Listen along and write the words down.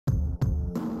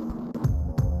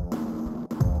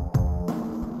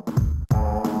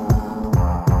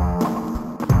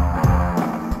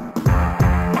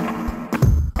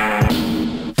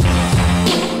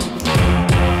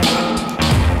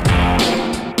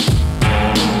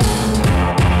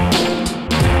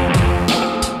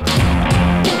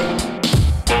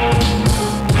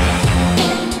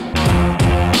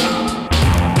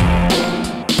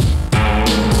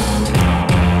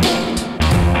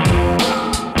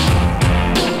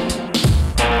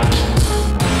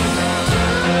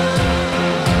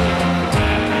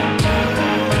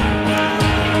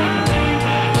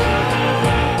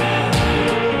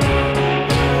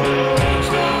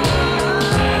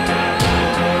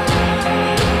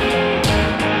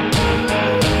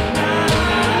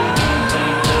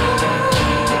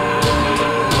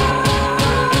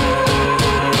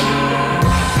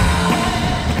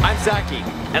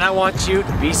want you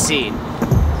to be seen.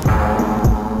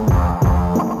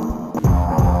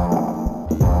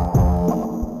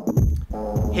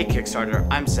 Hey Kickstarter,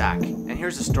 I'm Zach, and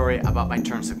here's a story about my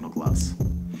turn signal gloves.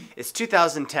 It's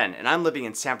 2010, and I'm living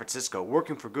in San Francisco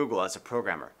working for Google as a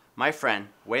programmer. My friend,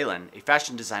 Waylon, a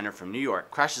fashion designer from New York,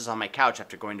 crashes on my couch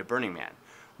after going to Burning Man.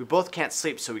 We both can't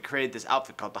sleep, so we created this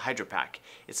outfit called the Hydro Pack.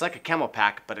 It's like a camel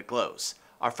pack, but it glows.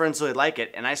 Our friends really like it,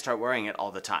 and I start wearing it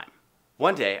all the time.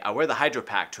 One day, I wear the Hydro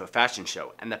Pack to a fashion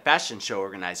show, and the fashion show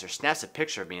organizer snaps a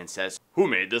picture of me and says, "Who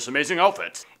made this amazing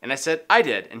outfit?" And I said, "I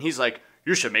did," and he's like,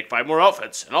 "You should make 5 more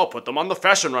outfits, and I'll put them on the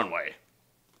fashion runway."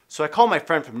 So I call my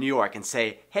friend from New York and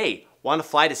say, "Hey, want to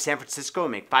fly to San Francisco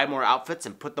and make 5 more outfits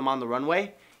and put them on the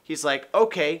runway?" He's like,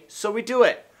 "Okay," so we do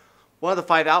it. One of the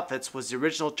 5 outfits was the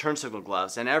original turn signal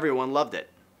gloves, and everyone loved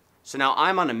it. So now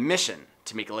I'm on a mission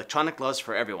to make electronic gloves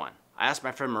for everyone. I asked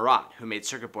my friend Marat, who made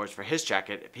circuit boards for his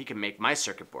jacket, if he could make my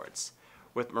circuit boards.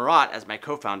 With Marat as my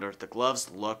co-founder, the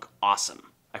gloves look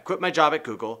awesome. I quit my job at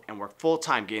Google and worked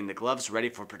full-time getting the gloves ready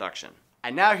for production.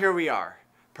 And now here we are.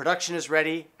 Production is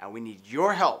ready, and we need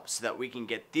your help so that we can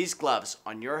get these gloves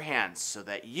on your hands so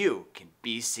that you can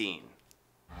be seen.